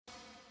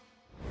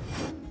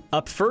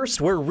Up first,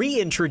 we're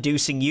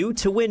reintroducing you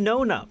to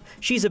Winona.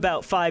 She's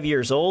about 5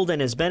 years old and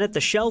has been at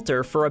the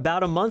shelter for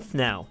about a month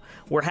now.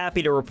 We're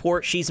happy to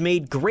report she's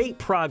made great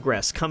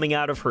progress coming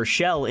out of her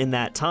shell in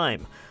that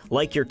time.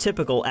 Like your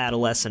typical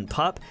adolescent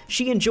pup,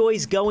 she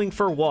enjoys going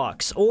for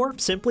walks or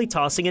simply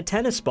tossing a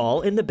tennis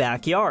ball in the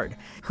backyard.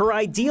 Her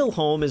ideal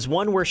home is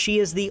one where she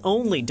is the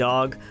only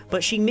dog,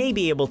 but she may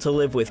be able to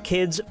live with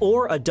kids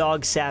or a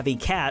dog-savvy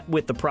cat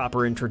with the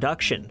proper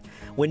introduction.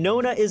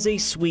 Winona is a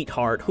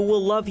sweetheart who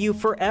will love you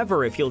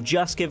forever if you'll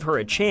just give her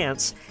a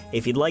chance.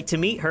 If you'd like to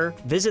meet her,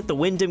 visit the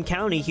Windham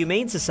County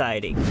Humane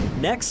Society.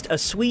 Next, a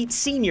sweet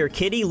senior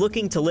kitty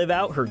looking to live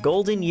out her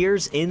golden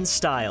years in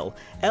style.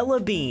 Ella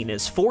Bean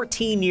is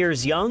 14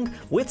 years young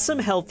with some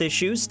health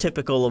issues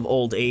typical of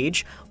old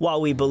age.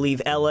 While we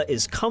believe Ella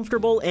is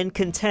comfortable and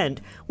content,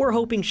 we're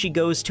hoping she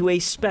goes to a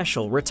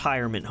special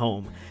retirement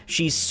home.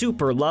 She's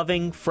super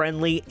loving,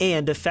 friendly,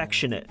 and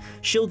affectionate.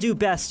 She'll do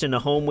best in a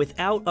home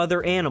without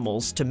other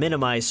animals to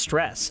minimize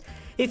stress.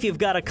 If you've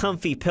got a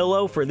comfy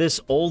pillow for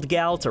this old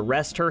gal to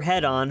rest her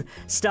head on,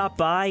 stop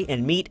by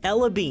and meet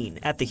Ella Bean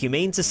at the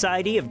Humane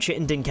Society of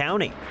Chittenden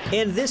County.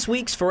 And this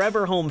week's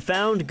Forever Home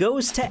Found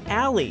goes to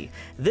Allie.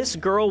 This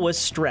girl was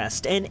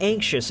stressed and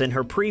anxious in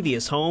her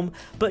previous home,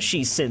 but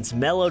she's since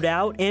mellowed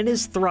out and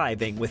is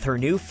thriving with her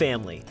new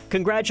family.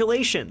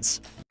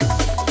 Congratulations!